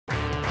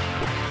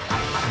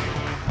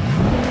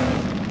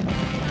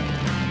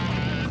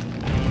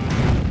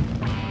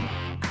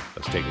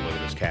Let's take a look at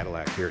this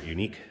Cadillac here at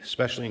Unique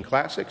Specialty and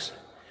Classics.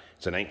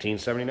 It's a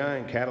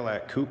 1979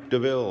 Cadillac Coupe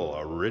DeVille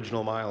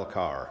original mile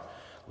car.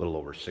 A little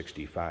over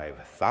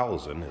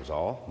 65,000 is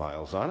all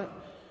miles on it.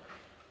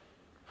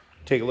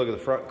 Take a look at the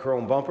front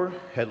chrome bumper,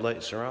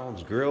 headlight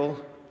surrounds,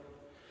 grille.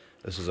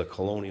 This is a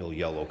colonial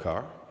yellow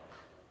car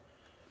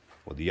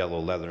with a yellow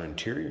leather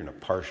interior and a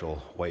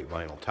partial white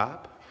vinyl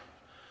top.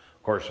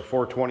 Of course, a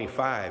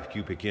 425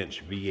 cubic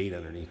inch V8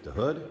 underneath the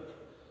hood.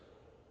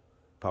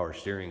 Power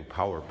steering,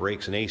 power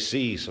brakes, and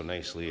AC, so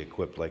nicely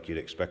equipped like you'd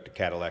expect a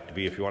Cadillac to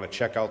be. If you want to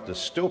check out the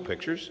still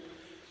pictures,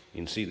 you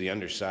can see the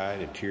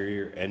underside,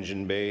 interior,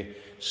 engine bay.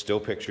 Still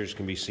pictures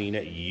can be seen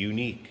at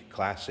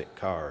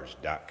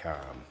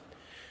uniqueclassiccars.com.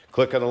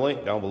 Click on the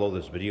link down below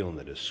this video in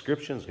the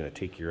description. It's going to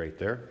take you right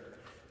there.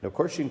 And of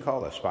course, you can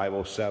call us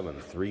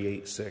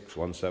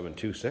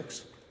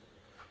 507-386-1726.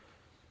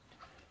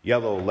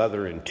 Yellow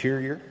leather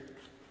interior,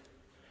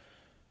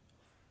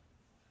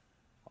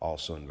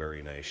 also in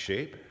very nice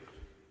shape,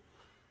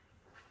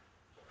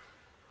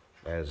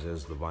 as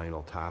is the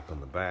vinyl top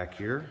in the back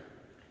here.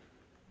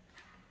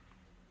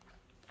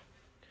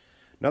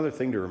 Another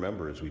thing to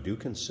remember is we do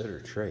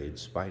consider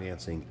trades.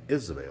 Financing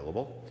is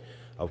available.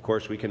 Of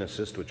course, we can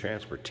assist with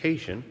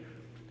transportation,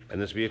 and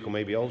this vehicle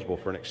may be eligible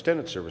for an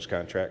extended service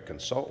contract.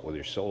 Consult with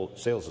your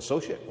sales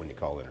associate when you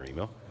call in or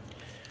email.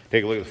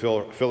 Take a look at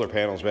the filler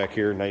panels back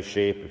here. Nice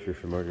shape if you're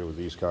familiar with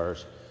these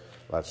cars.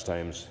 Lots of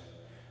times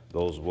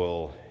those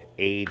will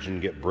age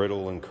and get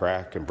brittle and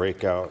crack and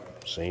break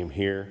out. Same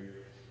here.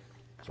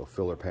 So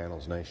filler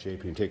panels, nice shape.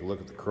 You can take a look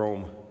at the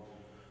chrome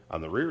on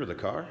the rear of the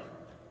car.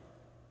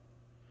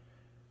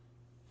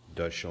 It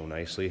does show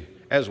nicely,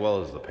 as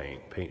well as the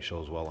paint. Paint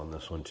shows well on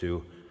this one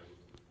too.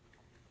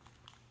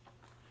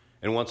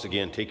 And once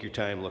again, take your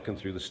time looking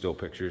through the still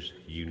pictures,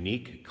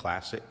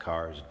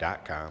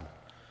 uniqueclassiccars.com.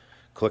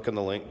 Click on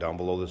the link down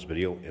below this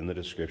video in the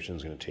description.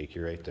 It's going to take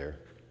you right there.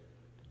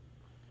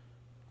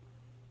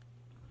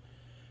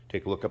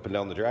 Take a look up and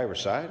down the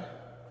driver's side.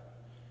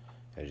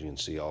 As you can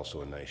see,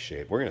 also in nice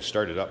shape. We're going to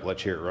start it up,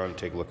 let you hear it run,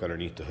 take a look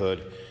underneath the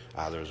hood.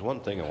 There's one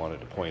thing I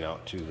wanted to point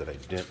out too that I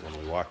didn't when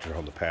we walked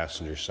around the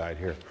passenger side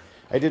here.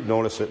 I did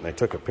notice it and I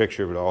took a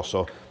picture of it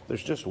also.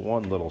 There's just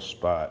one little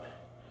spot.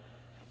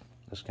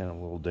 This kind of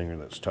little dinger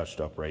that's touched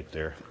up right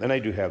there. And I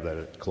do have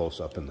that close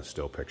up in the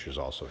still pictures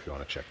also if you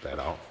want to check that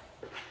out.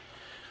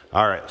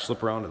 All right, let's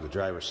slip around to the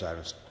driver's side.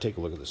 Let's take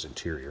a look at this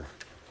interior.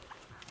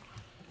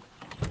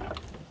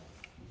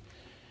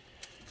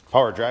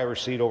 Power driver's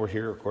seat over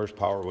here, of course,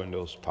 power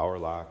windows, power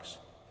locks,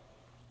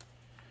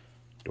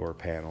 door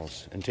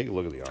panels, and take a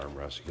look at the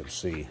armrest. You can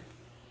see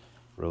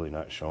really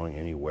not showing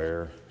any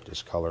wear,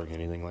 discoloring,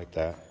 anything like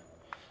that.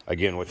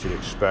 Again, what you'd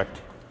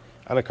expect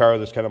on a car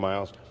this kind of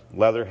miles.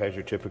 Leather has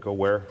your typical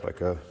wear,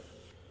 like a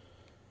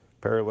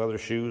pair of leather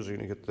shoes. You're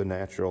going to get the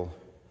natural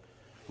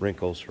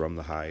wrinkles from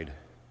the hide.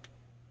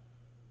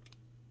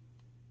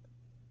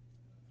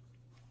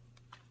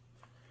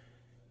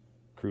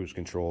 Cruise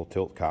control,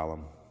 tilt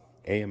column.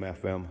 AM,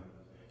 FM,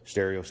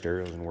 stereo's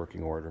in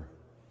working order.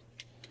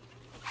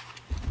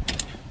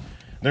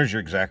 There's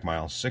your exact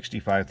miles,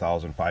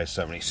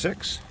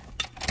 65,576.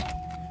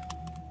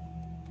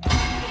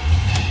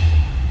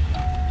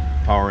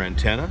 Power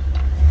antenna,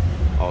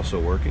 also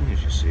working,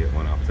 as you see it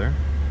went up there.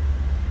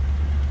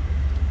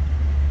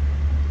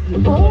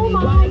 Oh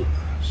my!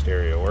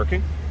 Stereo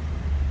working.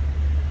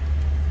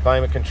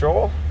 Climate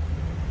control.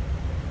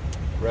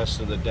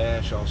 Rest of the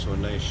dash also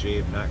in nice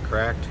shape, not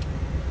cracked.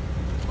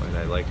 What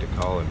I like to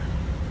call an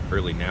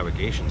early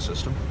navigation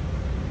system.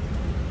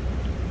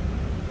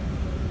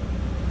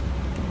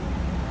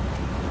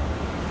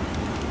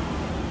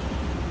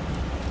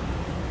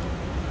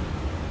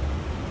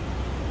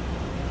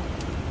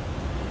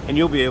 And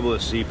you'll be able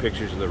to see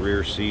pictures of the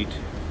rear seat,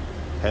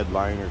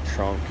 headliner,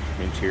 trunk,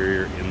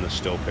 interior in the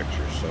still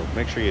pictures. So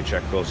make sure you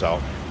check those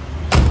out.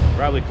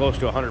 Probably close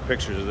to 100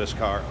 pictures of this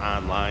car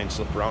online.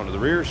 Slip around to the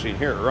rear so you can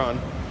hear it run.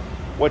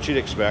 What you'd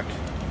expect.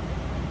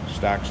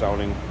 Stock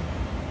sounding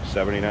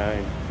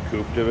 79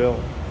 Coupe DeVille.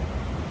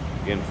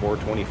 Again,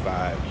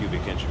 425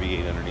 cubic inch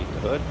V8 underneath the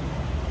hood.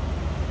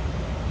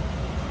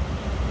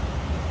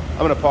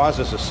 I'm going to pause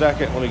this a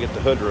second. Let me get the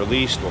hood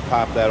released. We'll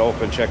pop that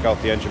open, check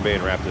out the engine bay,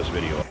 and wrap this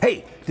video.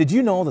 Hey, did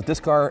you know that this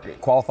car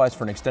qualifies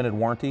for an extended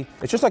warranty?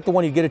 It's just like the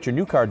one you get at your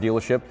new car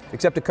dealership,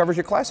 except it covers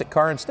your classic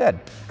car instead.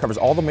 It covers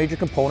all the major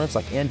components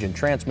like engine,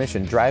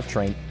 transmission,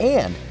 drivetrain,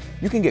 and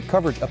you can get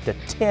coverage up to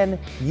 10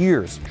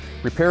 years.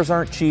 Repairs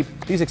aren't cheap.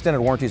 These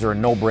extended warranties are a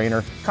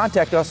no-brainer.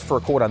 Contact us for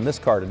a quote on this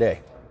car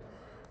today.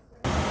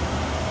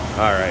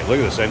 All right, look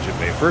at this engine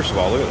bay. First of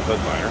all, look at the hood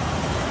liner.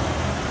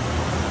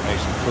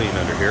 Nice and clean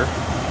under here.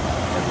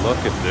 And look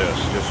at this,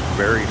 just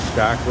very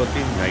stock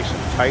looking, nice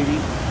and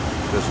tidy.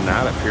 Does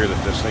not appear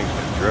that this thing's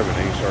been driven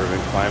any sort of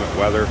inclement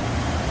weather.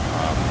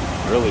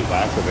 Really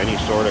lack of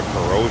any sort of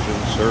corrosion,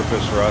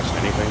 surface rust,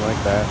 anything like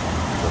that.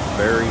 It's a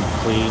very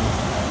clean,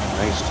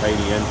 nice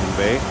tidy engine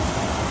bay.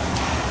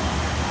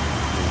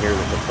 You can hear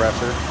the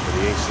compressor for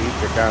the AC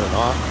kick on and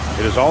off.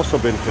 It has also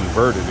been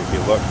converted, if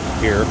you look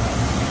here,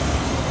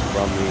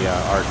 from the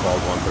R12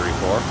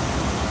 134.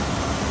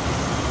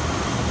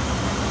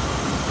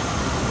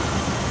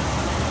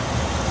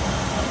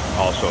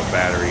 Also a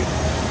battery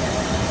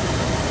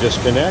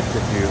disconnect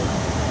if you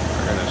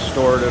are going to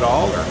store it at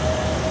all, or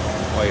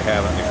while you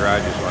have it in the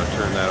garage, you just want to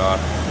turn that off,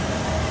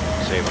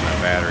 save on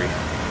that battery.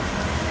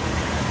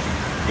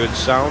 Good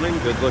sounding,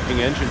 good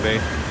looking engine bay.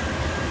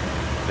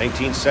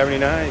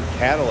 1979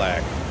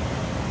 Cadillac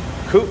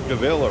Coupe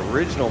DeVille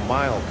original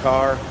mile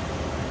car.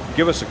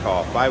 Give us a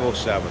call,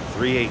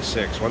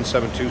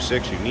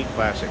 507-386-1726,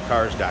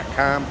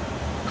 uniqueclassiccars.com.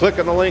 Click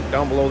on the link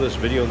down below this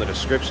video in the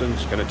description.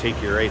 It's going to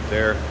take you right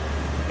there.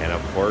 And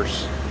of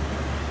course,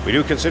 we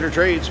do consider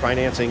trades.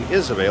 Financing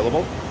is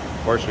available.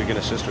 Of course, we can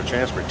assist with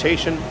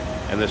transportation,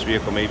 and this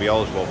vehicle may be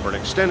eligible for an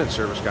extended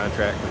service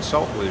contract.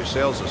 Consult with your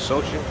sales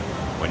associate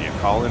when you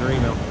call in or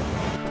email.